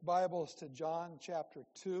Bibles to John chapter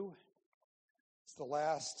 2. It's the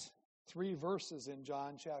last 3 verses in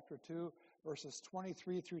John chapter 2, verses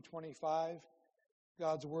 23 through 25.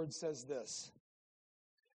 God's word says this.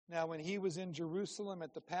 Now when he was in Jerusalem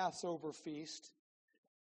at the Passover feast,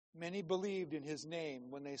 many believed in his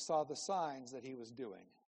name when they saw the signs that he was doing.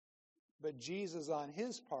 But Jesus on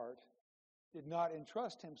his part did not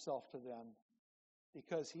entrust himself to them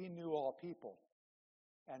because he knew all people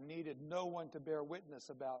and needed no one to bear witness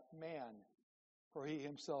about man, for he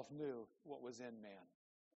himself knew what was in man.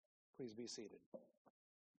 Please be seated.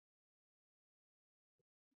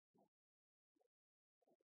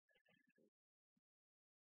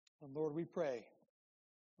 And Lord, we pray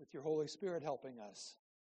with your Holy Spirit helping us.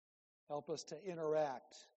 Help us to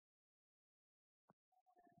interact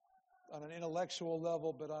on an intellectual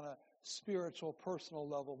level, but on a spiritual, personal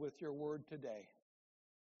level with your word today.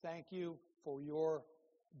 Thank you for your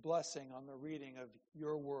blessing on the reading of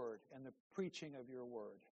your word and the preaching of your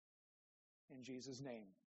word. In Jesus' name,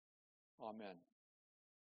 amen.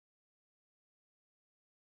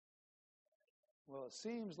 Well, it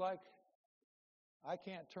seems like I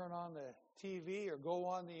can't turn on the TV or go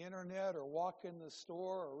on the internet or walk in the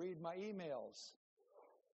store or read my emails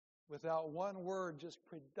without one word just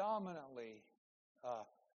predominantly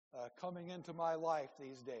coming into my life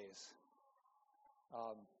these days.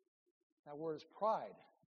 That word is pride.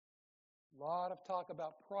 A lot of talk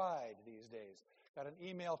about pride these days. Got an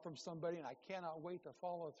email from somebody, and I cannot wait to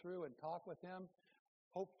follow through and talk with him.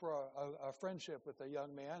 Hope for a friendship with a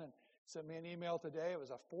young man, and sent me an email today. It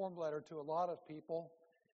was a form letter to a lot of people,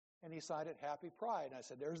 and he signed it Happy Pride. And I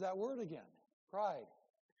said, there's that word again, pride.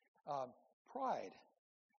 Pride.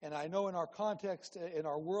 And I know in our context, in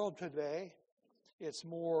our world today, it's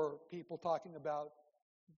more people talking about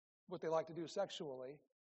what they like to do sexually.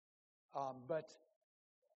 But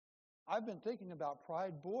I've been thinking about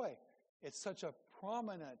pride. Boy, it's such a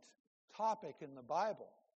prominent topic in the Bible.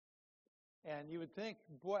 And you would think,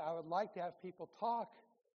 boy, I would like to have people talk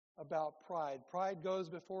about pride. Pride goes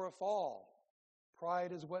before a fall.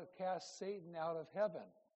 Pride is what casts Satan out of heaven.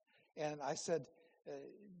 And I said,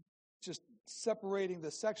 just separating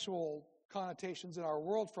the sexual connotations in our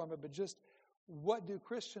world from it, but just what do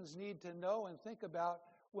Christians need to know and think about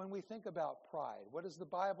when we think about pride? What does the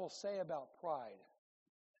Bible say about pride?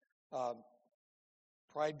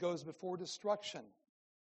 Pride goes before destruction,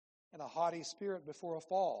 and a haughty spirit before a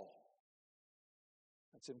fall.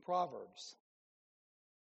 That's in Proverbs.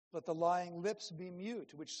 Let the lying lips be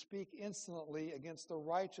mute, which speak insolently against the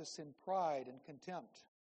righteous in pride and contempt.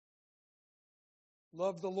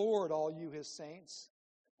 Love the Lord, all you his saints.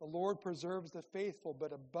 The Lord preserves the faithful,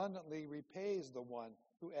 but abundantly repays the one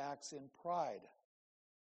who acts in pride.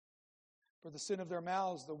 For the sin of their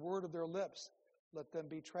mouths, the word of their lips, let them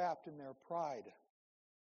be trapped in their pride.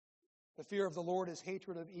 The fear of the Lord is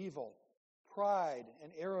hatred of evil. Pride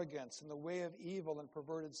and arrogance and the way of evil and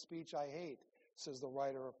perverted speech I hate, says the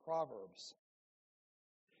writer of Proverbs.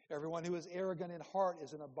 Everyone who is arrogant in heart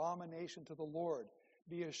is an abomination to the Lord.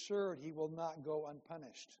 Be assured he will not go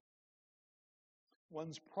unpunished.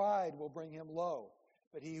 One's pride will bring him low,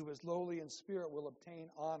 but he who is lowly in spirit will obtain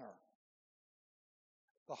honor.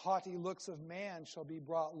 The haughty looks of man shall be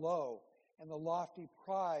brought low, and the lofty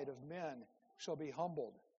pride of men shall be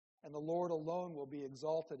humbled, and the Lord alone will be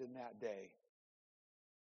exalted in that day.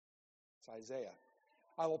 It's Isaiah.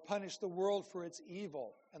 I will punish the world for its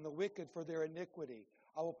evil, and the wicked for their iniquity.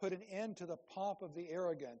 I will put an end to the pomp of the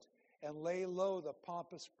arrogant, and lay low the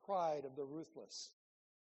pompous pride of the ruthless.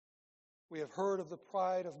 We have heard of the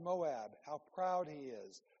pride of Moab, how proud he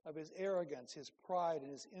is, of his arrogance, his pride,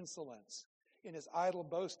 and his insolence. In his idle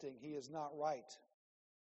boasting, he is not right.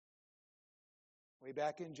 Way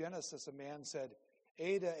back in Genesis, a man said,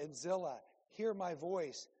 Ada and Zillah, hear my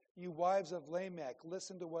voice. You wives of Lamech,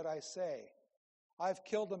 listen to what I say. I've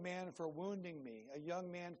killed a man for wounding me, a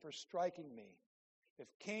young man for striking me. If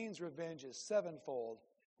Cain's revenge is 7-fold,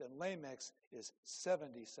 then Lamech's is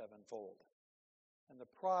 77-fold. And the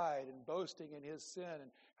pride and boasting in his sin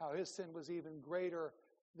and how his sin was even greater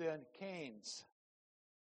than Cain's.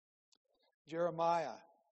 Jeremiah,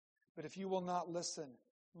 but if you will not listen,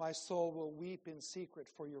 my soul will weep in secret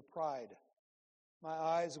for your pride. My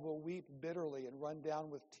eyes will weep bitterly and run down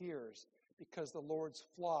with tears because the Lord's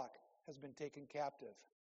flock has been taken captive.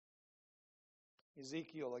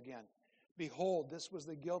 Ezekiel again. Behold, this was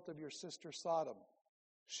the guilt of your sister Sodom.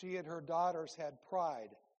 She and her daughters had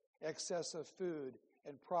pride, excess of food,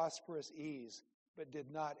 and prosperous ease, but did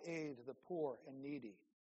not aid the poor and needy.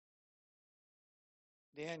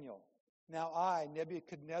 Daniel. Now I,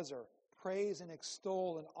 Nebuchadnezzar, praise and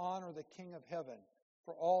extol and honor the King of heaven,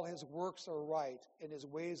 For all his works are right, and his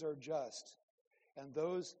ways are just. And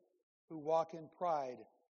those who walk in pride,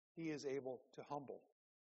 he is able to humble.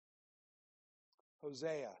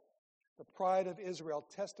 Hosea, the pride of Israel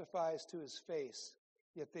testifies to his face,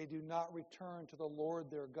 yet they do not return to the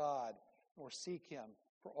Lord their God, nor seek him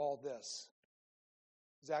for all this.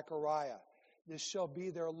 Zechariah, this shall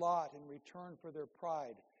be their lot in return for their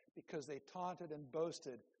pride, because they taunted and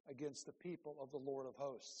boasted against the people of the Lord of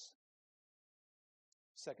hosts.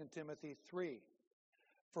 2 Timothy 3,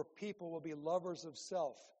 for people will be lovers of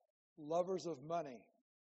self, lovers of money,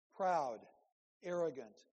 proud,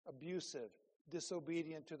 arrogant, abusive,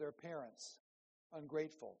 disobedient to their parents,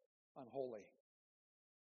 ungrateful, unholy.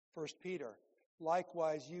 1 Peter,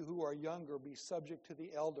 likewise you who are younger, be subject to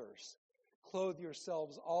the elders. Clothe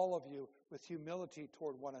yourselves, all of you, with humility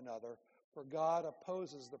toward one another, for God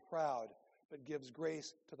opposes the proud, but gives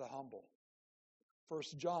grace to the humble. 1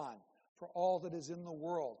 John, for all that is in the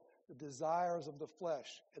world, the desires of the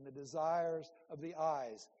flesh and the desires of the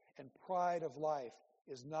eyes and pride of life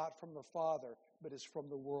is not from the Father, but is from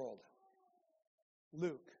the world.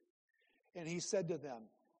 Luke, and he said to them,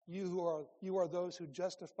 you are those who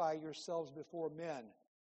justify yourselves before men,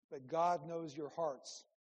 but God knows your hearts.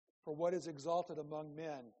 For what is exalted among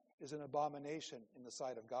men is an abomination in the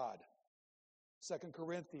sight of God. 2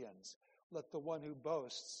 Corinthians, let the one who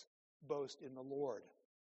boasts, boast in the Lord.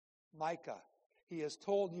 Micah, he has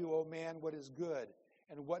told you, O man, what is good,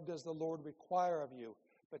 and what does the Lord require of you,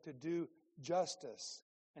 but to do justice,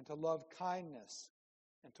 and to love kindness,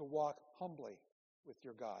 and to walk humbly with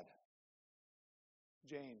your God.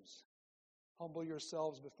 James, humble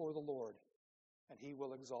yourselves before the Lord, and he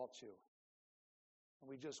will exalt you. And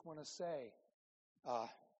we just want to say,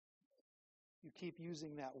 you keep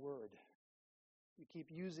using that word. You keep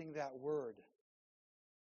using that word.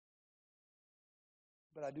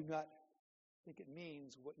 But I do not think it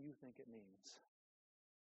means what you think it means.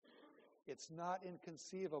 It's not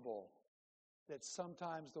inconceivable that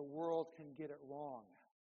sometimes the world can get it wrong.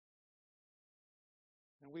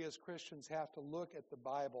 And we as Christians have to look at the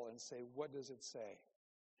Bible and say, what does it say?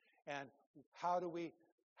 And how do we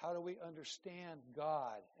understand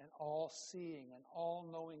God, an all-seeing and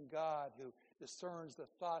all-knowing God who discerns the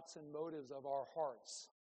thoughts and motives of our hearts?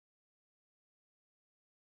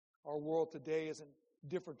 Our world today isn't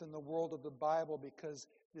different than the world of the Bible because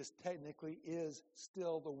this technically is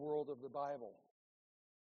still the world of the Bible.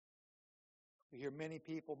 We hear many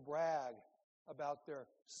people brag about their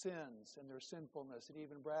sins and their sinfulness, and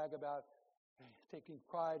even brag about taking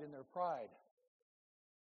pride in their pride.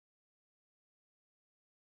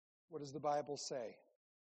 What does the Bible say?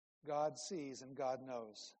 God sees and God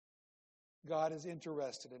knows. God is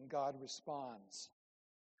interested and God responds.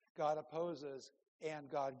 God opposes and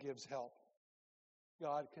God gives help.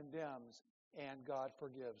 God condemns and God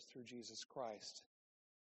forgives through Jesus Christ.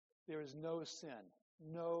 There is no sin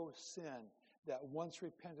that once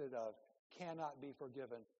repented of cannot be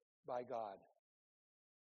forgiven by God.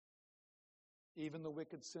 Even the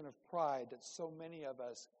wicked sin of pride that so many of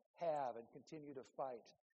us have and continue to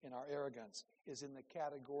fight in our arrogance is in the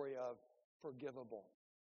category of forgivable.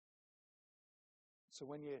 So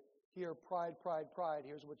when you hear pride,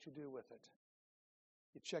 here's what you do with it.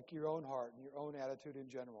 You check your own heart and your own attitude in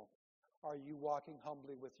general. Are you walking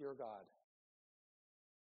humbly with your God?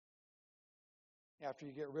 After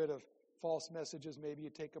you get rid of false messages, maybe you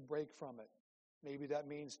take a break from it. Maybe that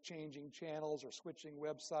means changing channels or switching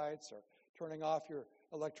websites or turning off your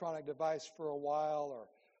electronic device for a while or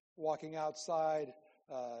walking outside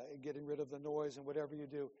and getting rid of the noise, and whatever you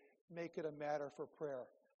do, make it a matter for prayer.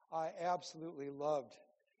 I absolutely loved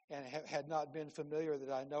and had not been familiar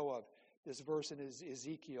that I know of this verse in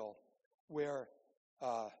Ezekiel or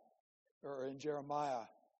in Jeremiah,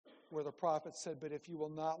 where the prophet said, but if you will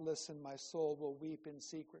not listen, my soul will weep in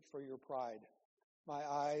secret for your pride. My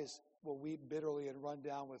eyes will weep bitterly and run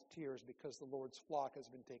down with tears because the Lord's flock has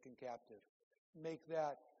been taken captive. Make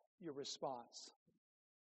that your response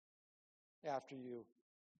after you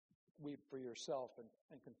weep for yourself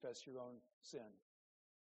and confess your own sin.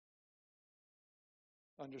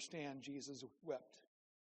 Understand Jesus wept,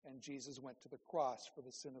 and Jesus went to the cross for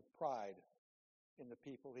the sin of pride in the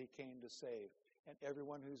people he came to save. And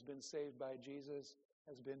everyone who's been saved by Jesus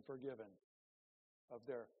has been forgiven of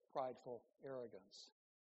their prideful arrogance,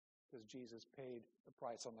 because Jesus paid the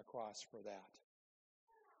price on the cross for that.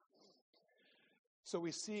 So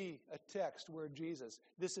we see a text where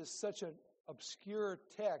this is such an obscure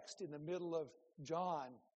text in the middle of John.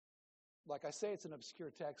 Like I say, it's an obscure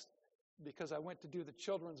text because I went to do the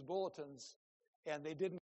children's bulletins and they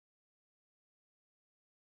didn't